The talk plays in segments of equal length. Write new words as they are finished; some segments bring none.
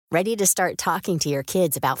Ready to start talking to your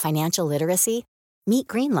kids about financial literacy? Meet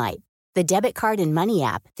Greenlight, the debit card and money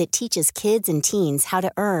app that teaches kids and teens how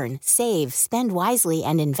to earn, save, spend wisely,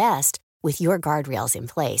 and invest with your guardrails in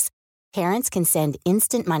place. Parents can send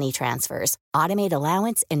instant money transfers, automate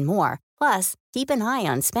allowance, and more. Plus, keep an eye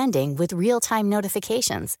on spending with real-time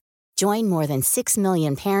notifications. Join more than 6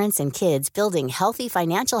 million parents and kids building healthy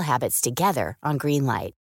financial habits together on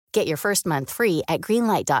Greenlight. Get your first month free at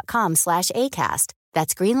greenlight.com/ACAST.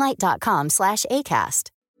 That's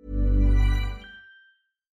greenlight.com/ACAST.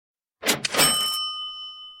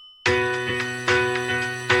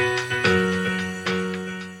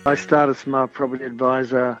 I started Smart Property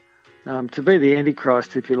Advisor to be the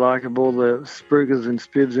antichrist, if you like, of all the spruikers and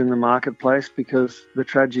spivs in the marketplace, because the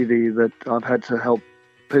tragedy that I've had to help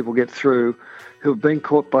people get through who have been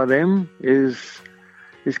caught by them is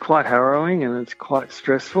quite harrowing and it's quite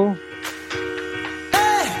stressful.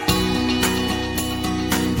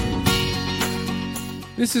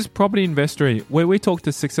 This is Property Investory, where we talk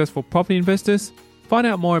to successful property investors, find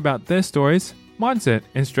out more about their stories, mindset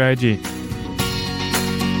and strategy.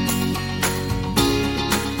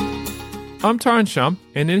 I'm Tyron Shump,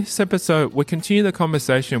 and in this episode we continue the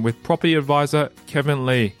conversation with property advisor Kevin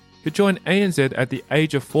Lee, who joined ANZ at the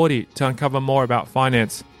age of 40 to uncover more about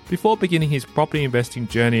finance before beginning his property investing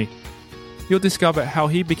journey. You'll discover how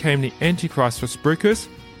he became the antichrist for spruikers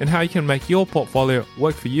and how you can make your portfolio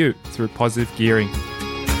work for you through positive gearing.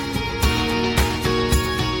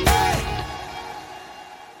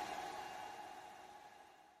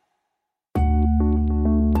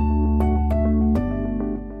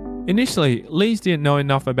 Initially, Lees didn't know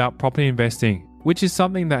enough about property investing, which is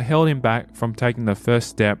something that held him back from taking the first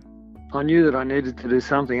step. I knew that I needed to do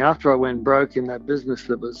something. After I went broke in that business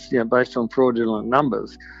that was based on fraudulent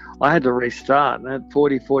numbers, I had to restart. And at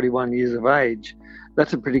 40, 41 years of age,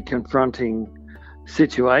 that's a pretty confronting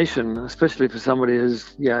situation, especially for somebody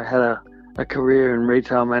who's had a career in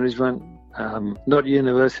retail management, not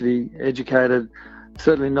university educated,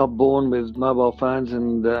 certainly not born with mobile phones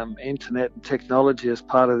and internet and technology as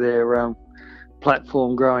part of their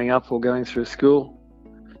platform growing up or going through school.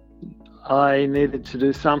 I needed to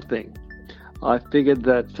do something. I figured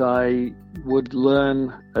that I would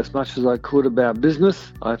learn as much as I could about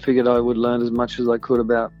business. I figured I would learn as much as I could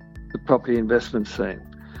about the property investment scene.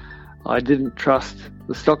 I didn't trust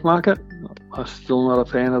the stock market. I'm still not a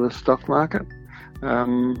fan of the stock market.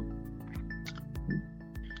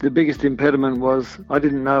 The biggest impediment was I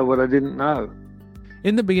didn't know what I didn't know.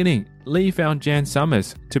 In the beginning, Lee found Jan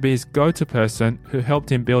Summers to be his go-to person who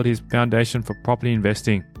helped him build his foundation for property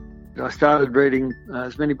investing. I started reading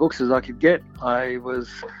as many books as I could get. I was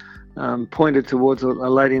pointed towards a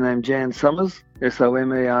lady named Jan Summers,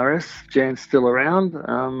 Somers. Jan's still around.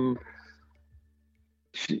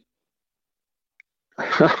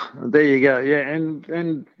 There you go. Yeah,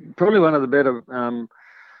 and probably one of the better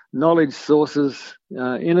knowledge sources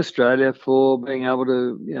in Australia for being able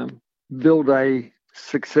to build a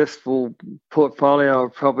successful portfolio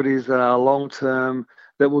of properties that are long-term,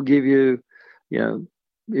 that will give you,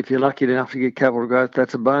 if you're lucky enough to get capital growth,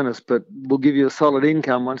 that's a bonus, but will give you a solid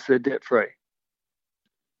income once they're debt-free.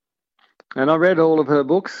 And I read all of her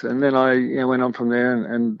books, and then I went on from there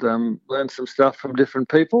and learned some stuff from different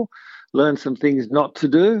people, learned some things not to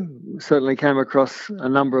do, certainly came across a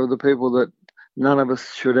number of the people that none of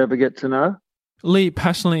us should ever get to know. Lee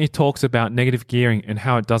passionately talks about negative gearing and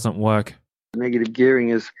how it doesn't work. Negative gearing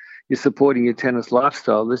is you're supporting your tennis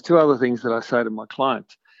lifestyle. There's two other things that I say to my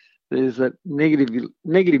clients. There's that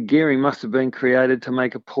negative gearing must have been created to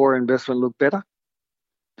make a poor investment look better,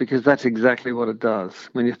 because that's exactly what it does.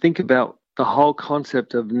 When you think about the whole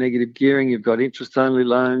concept of negative gearing, you've got interest-only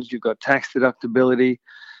loans, you've got tax deductibility.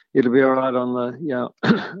 It'll be all right on the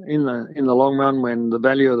in the long run when the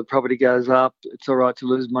value of the property goes up. It's all right to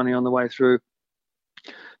lose money on the way through.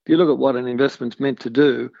 If you look at what an investment's meant to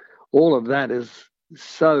do, all of that is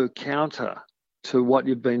so counter to what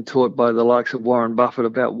you've been taught by the likes of Warren Buffett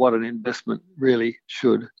about what an investment really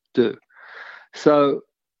should do. So,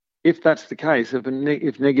 if that's the case, if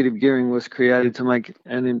negative gearing was created to make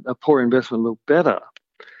a poor investment look better,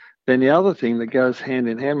 then the other thing that goes hand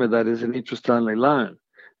in hand with that is an interest-only loan.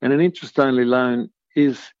 And an interest-only loan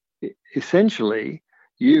is essentially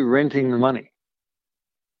you renting the money.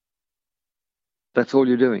 That's all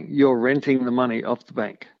you're doing. You're renting the money off the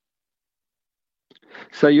bank.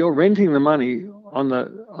 So you're renting the money on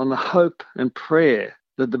the hope and prayer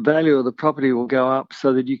that the value of the property will go up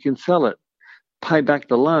so that you can sell it, pay back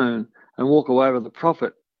the loan, and walk away with the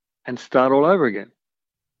profit and start all over again.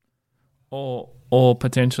 Or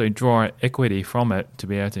potentially draw equity from it to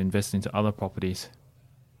be able to invest into other properties.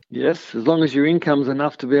 Yes, as long as your income's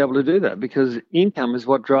enough to be able to do that, because income is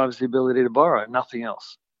what drives the ability to borrow, nothing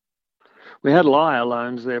else. We had liar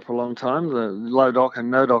loans there for a long time, the low doc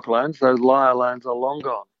and no doc loans. Those liar loans are long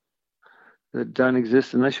gone. They don't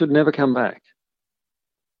exist and they should never come back.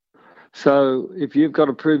 So if you've got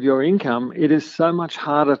to prove your income, it is so much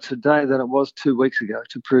harder today than it was 2 weeks ago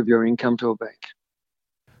to prove your income to a bank.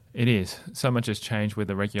 It is. So much has changed with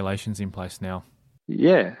the regulations in place now.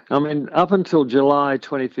 Yeah. I mean, up until July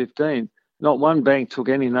 2015, not one bank took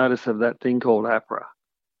any notice of that thing called APRA.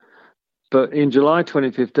 But in July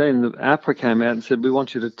 2015, the APRA came out and said, we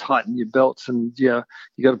want you to tighten your belts and, you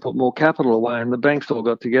got to put more capital away. And the banks all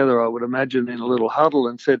got together, I would imagine, in a little huddle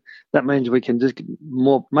and said, that means we can just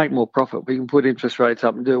make more profit. We can put interest rates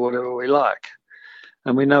up and do whatever we like.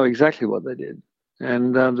 And we know exactly what they did.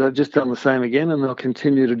 And they've just done the same again, and they'll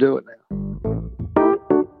continue to do it now.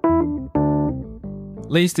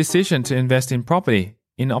 Lee's decision to invest in property,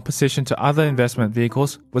 in opposition to other investment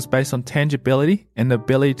vehicles, was based on tangibility and the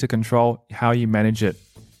ability to control how you manage it.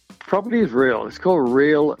 Property is real. It's called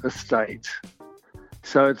real estate.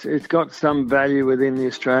 So it's got some value within the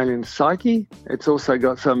Australian psyche. It's also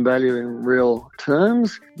got some value in real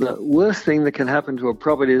terms. The worst thing that can happen to a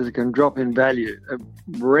property is it can drop in value. It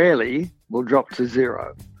rarely will drop to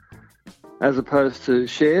zero, as opposed to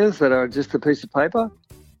shares that are just a piece of paper.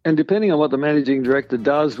 And depending on what the managing director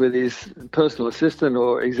does with his personal assistant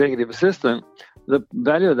or executive assistant, the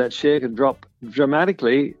value of that share can drop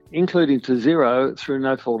dramatically, including to zero, through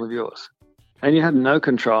no fault of yours. And you have no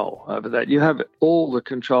control over that. You have all the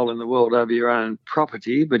control in the world over your own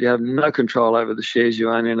property, but you have no control over the shares you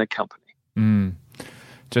own in a company.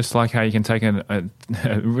 Just like how you can take a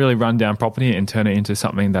really run-down property and turn it into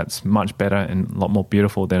something that's much better and a lot more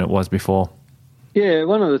beautiful than it was before. Yeah,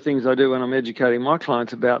 one of the things I do when I'm educating my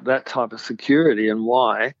clients about that type of security and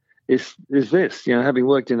why is this. Having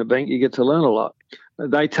worked in a bank, you get to learn a lot.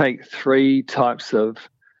 They take 3 types of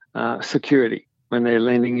security when they're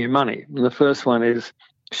lending you money. And the first one is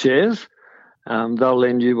shares. They'll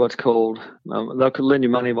lend you what's called, they'll lend you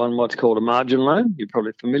money on what's called a margin loan. You're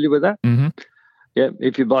probably familiar with that. Mm-hmm. Yeah,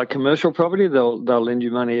 if you buy commercial property, they'll lend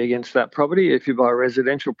you money against that property. If you buy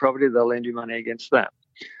residential property, they'll lend you money against that.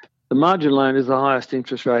 The margin loan is the highest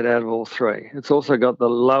interest rate out of all 3. It's also got the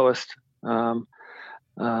lowest,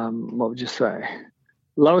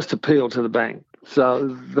 lowest appeal to the bank. So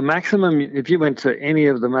the maximum, if you went to any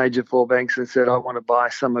of the major 4 banks and said, I want to buy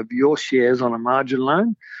some of your shares on a margin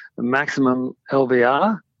loan, the maximum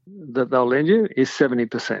LVR that they'll lend you is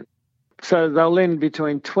 70%. So they'll lend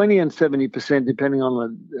between 20 and 70% depending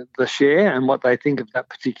on the share and what they think of that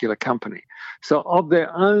particular company. So of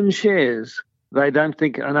their own shares, they don't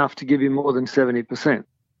think enough to give you more than 70%.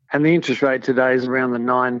 And the interest rate today is around the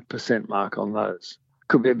 9% mark on those.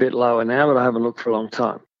 Could be a bit lower now, but I haven't looked for a long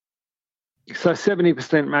time. So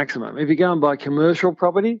 70% maximum. If you go and buy commercial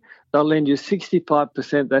property, they'll lend you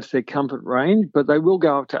 65%. That's their comfort range, but they will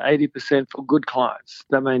go up to 80% for good clients.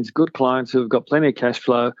 That means good clients who have got plenty of cash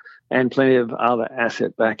flow and plenty of other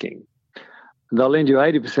asset backing. They'll lend you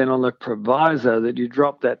 80% on the proviso that you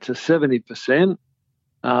drop that to 70%.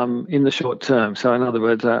 In the short term. So in other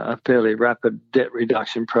words, a fairly rapid debt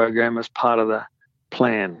reduction program as part of the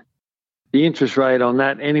plan. The interest rate on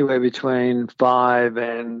that anywhere between 5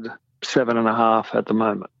 and 7.5 at the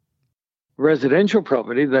moment. Residential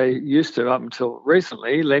property, they used to, up until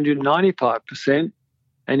recently, lend you 95%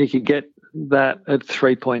 and you could get that at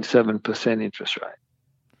 3.7% interest rate.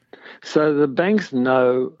 So the banks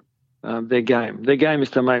know their game. Their game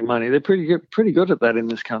is to make money. They're pretty good at that in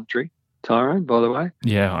this country. Tyrone, by the way.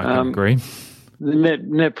 Yeah, I can agree. The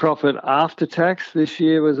net profit after tax this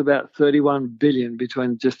year was about $31 billion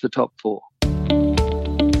between just the top 4.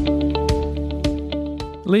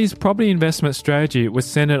 Lee's property investment strategy was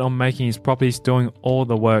centered on making his properties doing all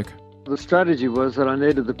the work. The strategy was that I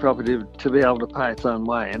needed the property to be able to pay its own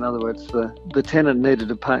way. In other words, the tenant needed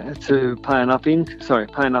to pay enough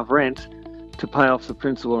rent to pay off the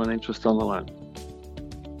principal and interest on the loan.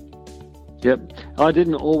 Yep. I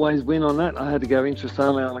didn't always win on that. I had to go interest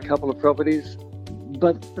only on a couple of properties,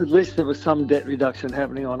 but at least there was some debt reduction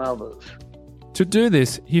happening on others. To do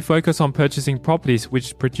this, he focused on purchasing properties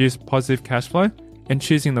which produce positive cash flow and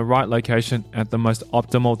choosing the right location at the most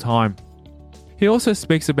optimal time. He also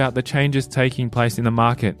speaks about the changes taking place in the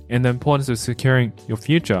market and the importance of securing your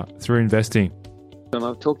future through investing. And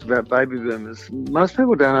I've talked about baby boomers. Most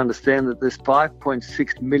people don't understand that there's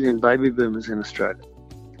 5.6 million baby boomers in Australia.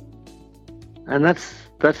 And that's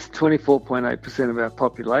 24.8% of our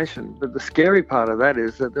population. But the scary part of that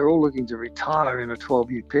is that they're all looking to retire in a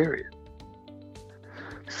 12-year period.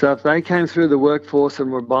 So if they came through the workforce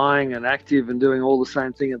and were buying and active and doing all the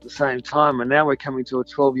same thing at the same time, and now we're coming to a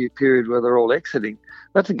 12-year period where they're all exiting,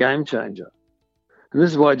 that's a game changer. And this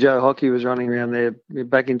is why Joe Hockey was running around there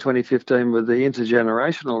back in 2015 with the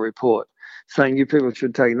intergenerational report, saying you people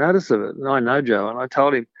should take notice of it. And I know Joe, and I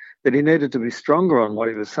told him that he needed to be stronger on what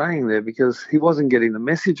he was saying there because he wasn't getting the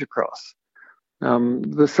message across.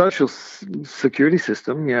 The social security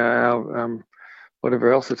system, our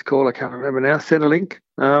whatever else it's called, I can't remember now, Centrelink,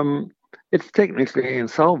 it's technically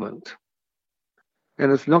insolvent,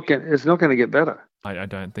 and it's not going to get better. I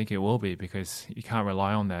don't think it will be, because you can't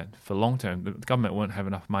rely on that for long term. The government won't have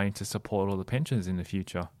enough money to support all the pensions in the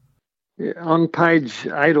future. Yeah, on page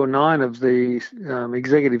 8 or 9 of the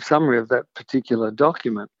executive summary of that particular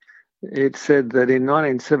document, it said that in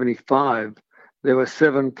 1975 there were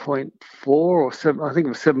 7.4 or 7, I think it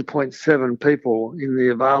was 7.7 people in the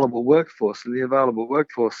available workforce, and the available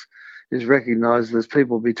workforce is recognised as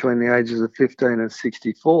people between the ages of 15 and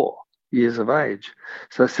 64 years of age.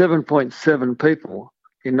 So 7.7 people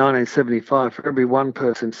in 1975 for every one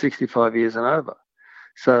person 65 years and over.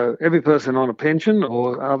 So every person on a pension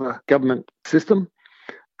or other government system,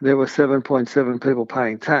 there were 7.7 people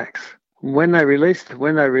paying tax. When they released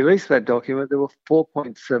that document, there were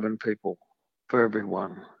 4.7 people for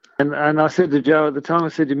everyone. And I said to Joe at the time, I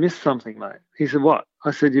said, you missed something, mate. He said, what?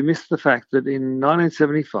 I said, you missed the fact that in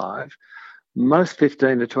 1975, most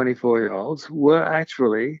 15 to 24-year-olds were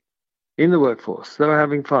actually in the workforce. They were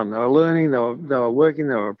having fun. They were learning. They were working.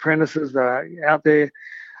 They were apprentices. They were out there,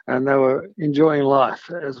 and they were enjoying life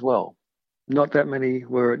as well. Not that many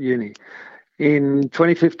were at uni. In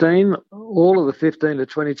 2015, all of the 15 to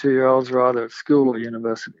 22-year-olds were either at school or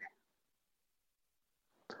university.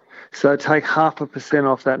 So take 0.5%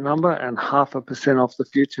 off that number and 0.5% off the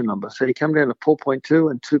future number. So you come down to 4.2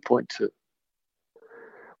 and 2.2.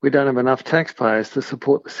 We don't have enough taxpayers to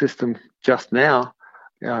support the system just now.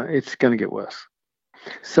 It's going to get worse.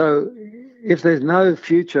 So if there's no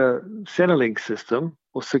future Centrelink system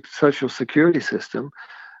or social security system,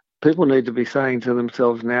 people need to be saying to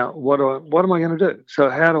themselves now, what am I going to do? So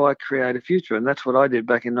how do I create a future? And that's what I did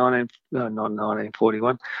back in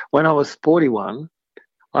 1941. When I was 41,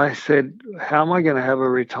 I said, how am I going to have a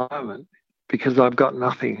retirement? Because I've got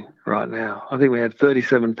nothing right now. I think we had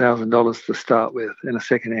 $37,000 to start with in a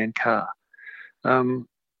second-hand car.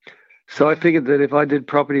 So I figured that if I did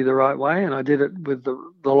property the right way and I did it with the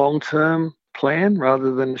long-term plan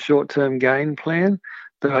rather than the short-term gain plan,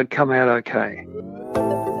 that I'd come out okay.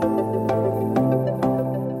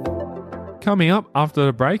 Coming up after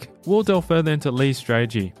the break, we'll delve further into Lee's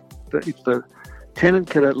strategy. If the tenant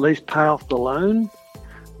could at least pay off the loan,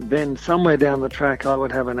 then somewhere down the track I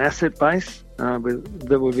would have an asset base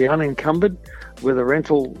that would be unencumbered with a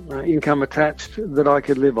rental income attached that I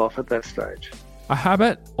could live off at that stage. A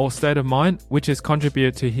habit or state of mind which has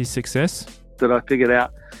contributed to his success. That I figured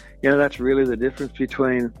out, that's really the difference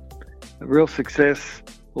between real success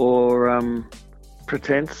or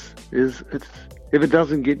pretense. If it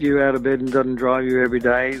doesn't get you out of bed and doesn't drive you every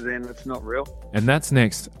day, then it's not real. And that's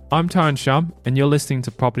next. I'm Tyrone Shum, and you're listening to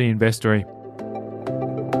Property Investory.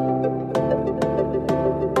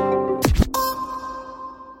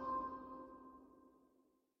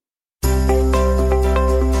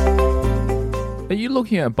 Are you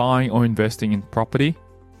looking at buying or investing in property?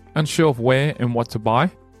 Unsure of where and what to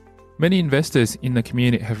buy? Many investors in the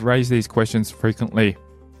community have raised these questions frequently.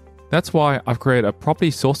 That's why I've created a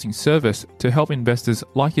property sourcing service to help investors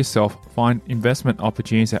like yourself find investment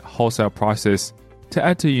opportunities at wholesale prices to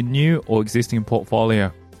add to your new or existing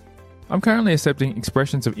portfolio. I'm currently accepting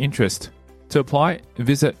expressions of interest. To apply,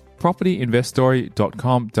 visit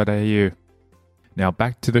propertyinveststory.com.au. Now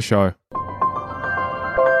back to the show.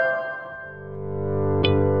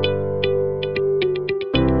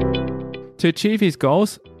 To achieve his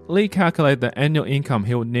goals, Lee calculated the annual income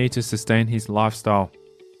he would need to sustain his lifestyle.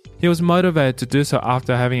 He was motivated to do so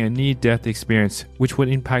after having a near-death experience, which would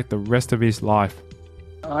impact the rest of his life.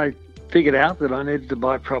 I figured out that I needed to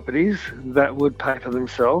buy properties that would pay for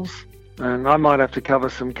themselves, and I might have to cover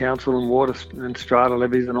some council and water and strata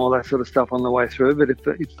levies and all that sort of stuff on the way through, but if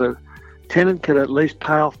the tenant could at least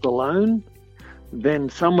pay off the loan, then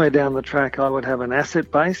somewhere down the track I would have an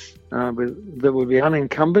asset base that would be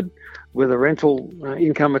unencumbered with a rental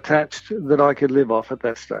income attached that I could live off at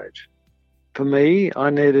that stage. For me, I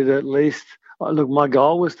needed at least, my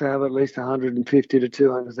goal was to have at least $150,000 to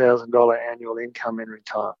 $200,000 annual income in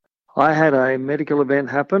retirement. I had a medical event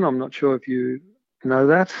happen. I'm not sure if you know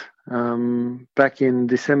that. Back in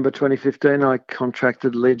December 2015, I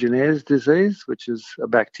contracted Legionnaire's disease, which is a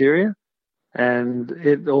bacteria, and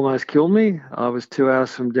it almost killed me. I was 2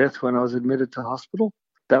 hours from death when I was admitted to hospital.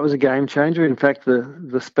 that was a game changer. In fact,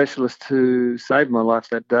 the specialist who saved my life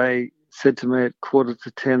that day said to me at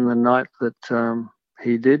 9:45 the night that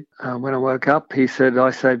he did. When I woke up, he said, "I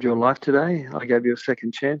saved your life today. I gave you a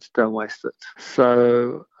second chance. Don't waste it."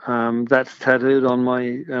 So that's tattooed on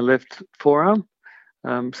my left forearm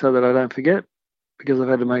so that I don't forget, because I've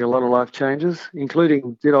had to make a lot of life changes,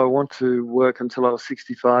 including, did I want to work until I was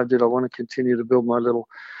 65? Did I want to continue to build my little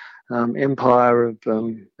empire of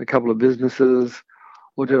a couple of businesses?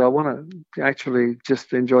 Or did I want to actually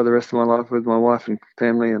just enjoy the rest of my life with my wife and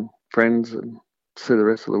family and friends and see the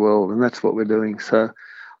rest of the world? And that's what we're doing. So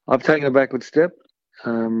I've taken a backward step.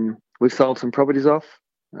 We've sold some properties off.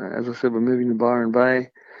 As I said, we're moving to Byron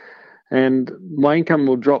Bay. And my income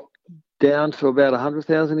will drop down to about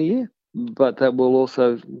 $100,000 a year, but that will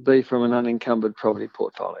also be from an unencumbered property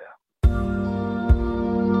portfolio.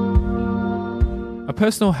 A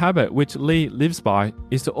personal habit which Lee lives by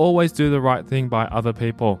is to always do the right thing by other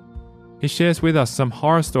people. He shares with us some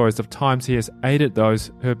horror stories of times he has aided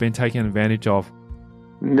those who have been taken advantage of.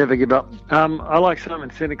 Never give up. I like Simon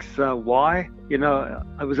Sinek's Why. You know,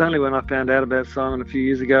 it was only when I found out about Simon a few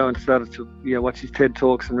years ago and started to watch his TED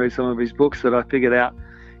Talks and read some of his books that I figured out,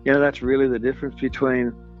 that's really the difference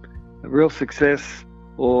between real success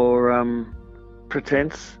or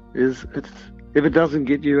pretense. If it doesn't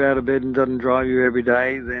get you out of bed and doesn't drive you every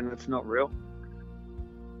day, then it's not real.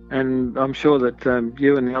 And I'm sure that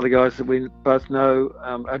you and the other guys that we both know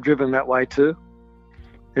are driven that way too.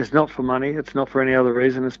 It's not for money. It's not for any other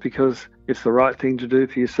reason. It's because it's the right thing to do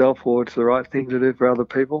for yourself, or it's the right thing to do for other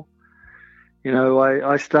people.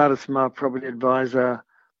 I started Smart Property Advisor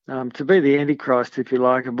to be the antichrist, if you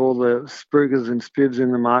like, of all the spruikers and spivs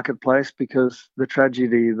in the marketplace, because the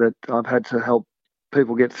tragedy that I've had to help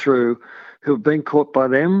people get through who have been caught by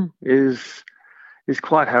them is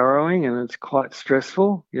quite harrowing, and it's quite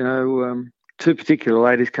stressful. Two particular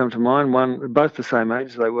ladies come to mind. One, both the same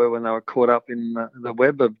age they were when they were caught up in the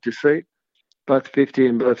web of deceit, both 50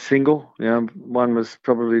 and both single. One was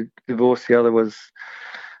probably divorced, the other was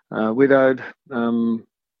widowed. The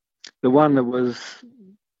one that was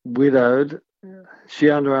widowed, she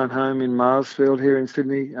owned her own home in Marsfield here in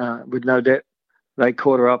Sydney with no debt. They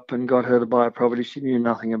caught her up and got her to buy a property. She knew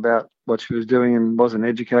nothing about what she was doing and wasn't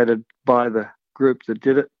educated by the group that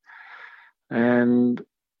did it, and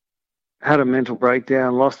had a mental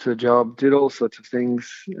breakdown, lost her job, did all sorts of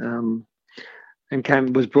things, and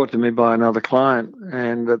was brought to me by another client.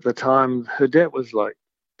 And at the time, her debt was like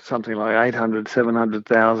something like $800,000,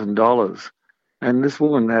 $700,000, and this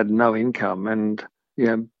woman had no income and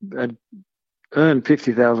had earned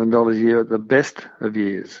 $50,000 a year at the best of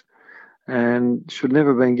years, and should never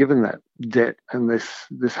have been given that debt and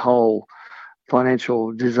this whole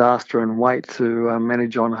financial disaster and weight to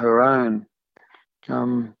manage on her own.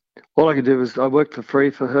 All I could do was I worked for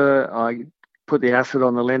free for her. I put the asset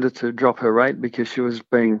on the lender to drop her rate because she was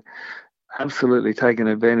being absolutely taken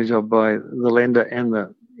advantage of by the lender and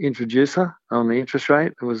the introducer on the interest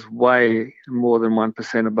rate. It was way more than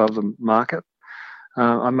 1% above the market.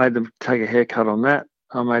 I made them take a haircut on that.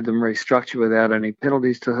 I made them restructure without any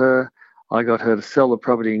penalties to her. I got her to sell the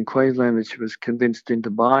property in Queensland that she was convinced into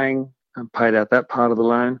buying and paid out that part of the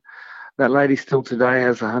loan. That lady still today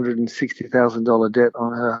has a $160,000 debt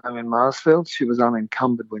on her home in Marsfield. She was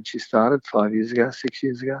unencumbered when she started 6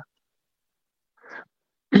 years ago.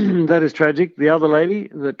 That is tragic. The other lady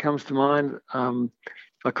that comes to mind,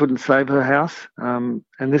 I couldn't save her house. And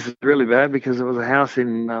this is really bad because it was a house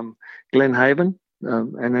in Glenhaven.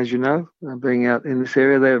 And as you know, being out in this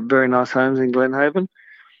area, there are very nice homes in Glenhaven.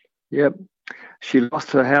 Yep. She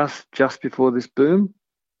lost her house just before this boom.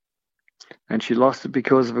 And she lost it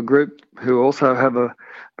because of a group who also have a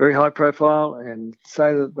very high profile and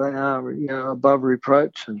say that they are, above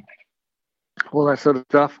reproach and all that sort of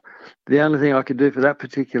stuff. The only thing I could do for that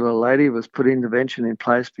particular lady was put intervention in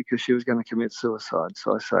place because she was going to commit suicide.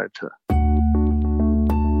 So I saved her.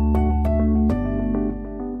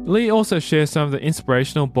 Lee also shares some of the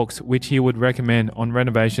inspirational books which he would recommend on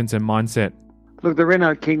renovations and mindset. Look, the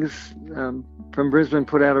Reno Kings from Brisbane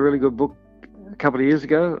put out a really good book a couple of years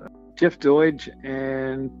ago. Jeff Deutsch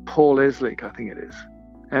and Paul Eslick, I think it is.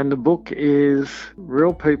 And the book is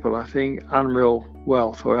Real People, I think, Unreal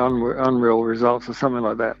Wealth or Unreal Results or something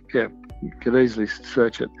like that. Yeah, you could easily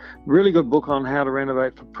search it. Really good book on how to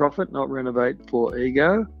renovate for profit, not renovate for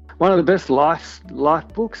ego. One of the best life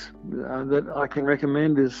books that I can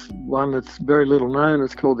recommend is one that's very little known.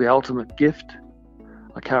 It's called The Ultimate Gift.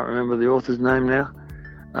 I can't remember the author's name now.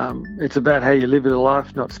 It's about how you live your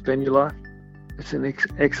life, not spend your life. It's an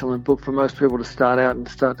excellent book for most people to start out and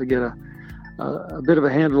start to get a bit of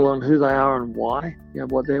a handle on who they are and why,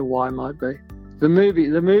 what their why might be. The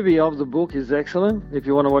movie of the book is excellent. If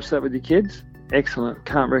you want to watch that with your kids, excellent.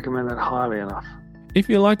 Can't recommend that highly enough. If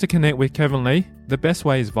you'd like to connect with Kevin Lee, the best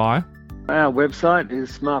way is via our website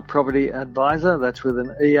is Smart Property Advisor. That's with an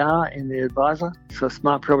ER in the advisor. So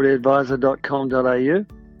smartpropertyadvisor.com.au,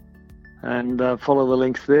 and follow the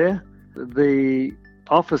links there. The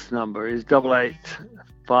office number is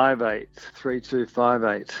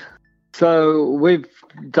 88583258. So we've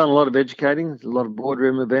done a lot of educating, a lot of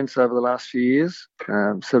boardroom events over the last few years.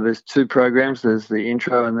 So there's two programs. There's the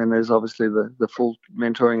intro, and then there's obviously the full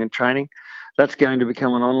mentoring and training. That's going to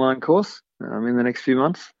become an online course in the next few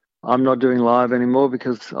months. I'm not doing live anymore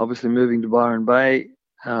because obviously moving to Byron Bay,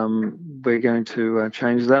 we're going to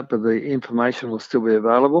change that, but the information will still be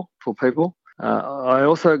available for people. I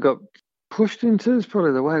also got pushed into, is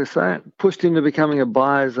probably the way to say it, pushed into becoming a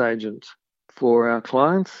buyer's agent for our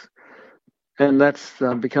clients. And that's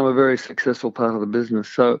become a very successful part of the business.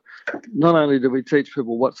 So not only do we teach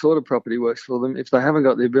people what sort of property works for them, if they haven't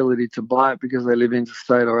got the ability to buy it because they live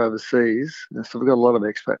interstate or overseas, so we've got a lot of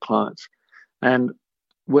expat clients, and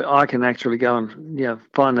I can actually go and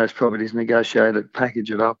find those properties, negotiate it,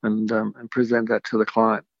 package it up, and present that to the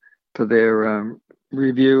client for their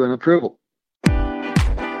review and approval.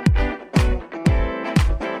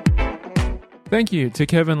 Thank you to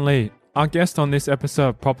Kevin Lee, our guest on this episode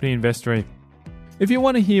of Property Investory. If you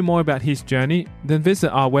want to hear more about his journey, then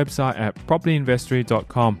visit our website at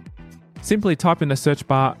propertyinvestory.com. Simply type in the search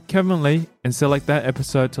bar Kevin Lee and select that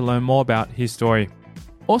episode to learn more about his story.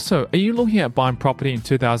 Also, are you looking at buying property in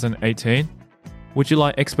 2018? Would you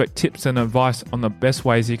like expert tips and advice on the best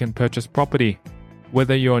ways you can purchase property?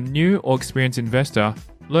 Whether you're a new or experienced investor,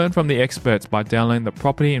 learn from the experts by downloading the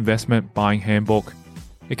Property Investment Buying Handbook.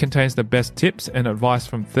 It contains the best tips and advice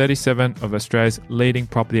from 37 of Australia's leading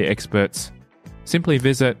property experts. Simply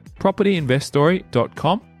visit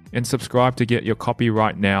propertyinvestory.com and subscribe to get your copy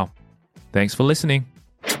right now. Thanks for listening.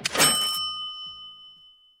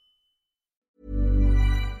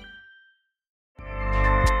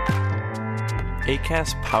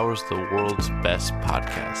 Acast powers the world's best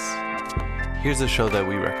podcasts. Here's a show that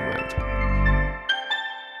we recommend.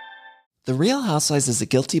 The Real Housewives is a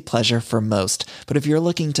guilty pleasure for most, but if you're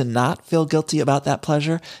looking to not feel guilty about that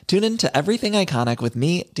pleasure, tune in to Everything Iconic with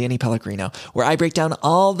me, Danny Pellegrino, where I break down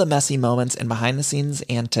all the messy moments and behind-the-scenes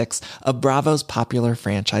antics of Bravo's popular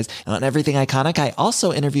franchise. And on Everything Iconic, I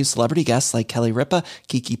also interview celebrity guests like Kelly Ripa,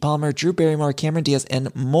 Keke Palmer, Drew Barrymore, Cameron Diaz,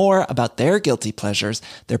 and more about their guilty pleasures,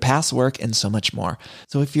 their past work, and so much more.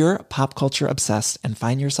 So if you're pop culture obsessed and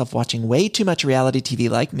find yourself watching way too much reality TV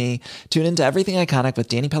like me, tune in to Everything Iconic with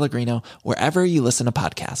Danny Pellegrino, wherever you listen to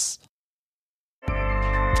podcasts.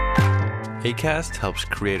 Acast helps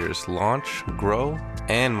creators launch, grow,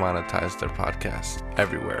 and monetize their podcasts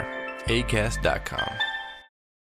everywhere. Acast.com.